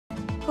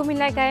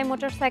কুমিল্লায় গায়ে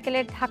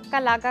মোটরসাইকেলের ধাক্কা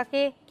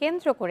লাগাকে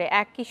কেন্দ্র করে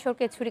এক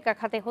কিশোরকে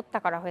ছুরিকাঘাতে হত্যা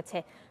করা হয়েছে।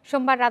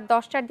 সোমবার রাত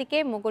 10টার দিকে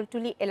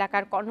মোগলটুলি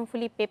এলাকার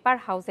কর্ণফুলী পেপার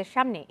হাউসের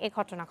সামনে এ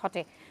ঘটনা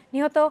ঘটে।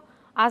 নিহত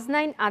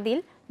আজনাইন আদিল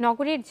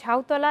নগরীর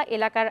ঝাউতলা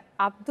এলাকার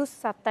আব্দুস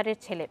সাত্তারের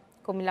ছেলে।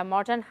 কুমিল্লা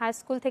মডার্ন হাই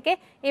স্কুল থেকে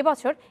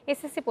এবছর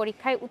এসএসসি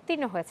পরীক্ষায়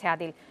উত্তীর্ণ হয়েছে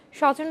আদিল।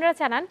 স্বজনরা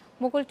জানান,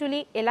 মোগলটুলি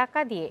এলাকা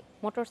দিয়ে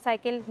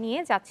মোটরসাইকেল নিয়ে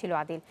যাচ্ছিল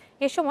আদিল।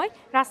 এ সময়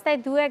রাস্তায়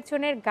দু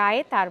একজনের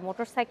গায়ে তার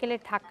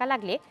মোটরসাইকেলের ধাক্কা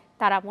লাগলে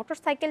তারা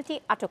মোটরসাইকেলটি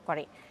আটক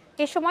করে।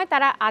 এ সময়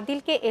তারা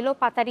আদিলকে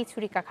এলোপাতাড়ি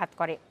ছুরিকাঘাত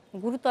করে।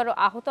 গুরুতর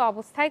আহত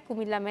অবস্থায়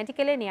কুমিল্লা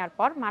মেডিকেলে নেয়ার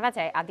পর মারা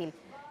যায় আদিল।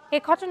 এ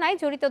ঘটনায়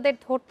জড়িতদের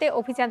ধরতে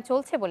অভিযান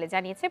চলছে বলে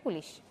জানিয়েছে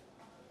পুলিশ।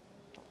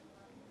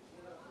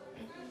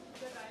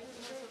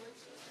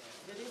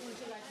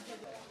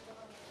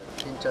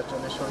 ৩-৪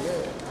 জনের সঙ্গে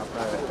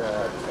আপনার একটা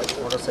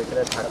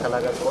মোটরসাইকেলের ধাক্কা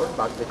লাগার পর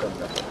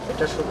বাকবিতণ্ডা,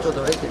 এটা সূত্র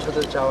ধরে কিছু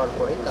দূর যাওয়ার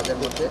পরেই তাদের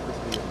মধ্যে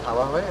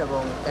ধাওয়া হয়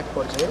এবং এক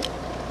পর্যায়ে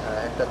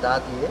একটা দা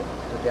দিয়ে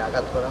দুটি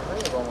আঘাত করা হয়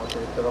এবং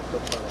অতিরিক্ত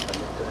রক্তক্ষরণে তার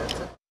মৃত্যু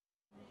হয়েছে।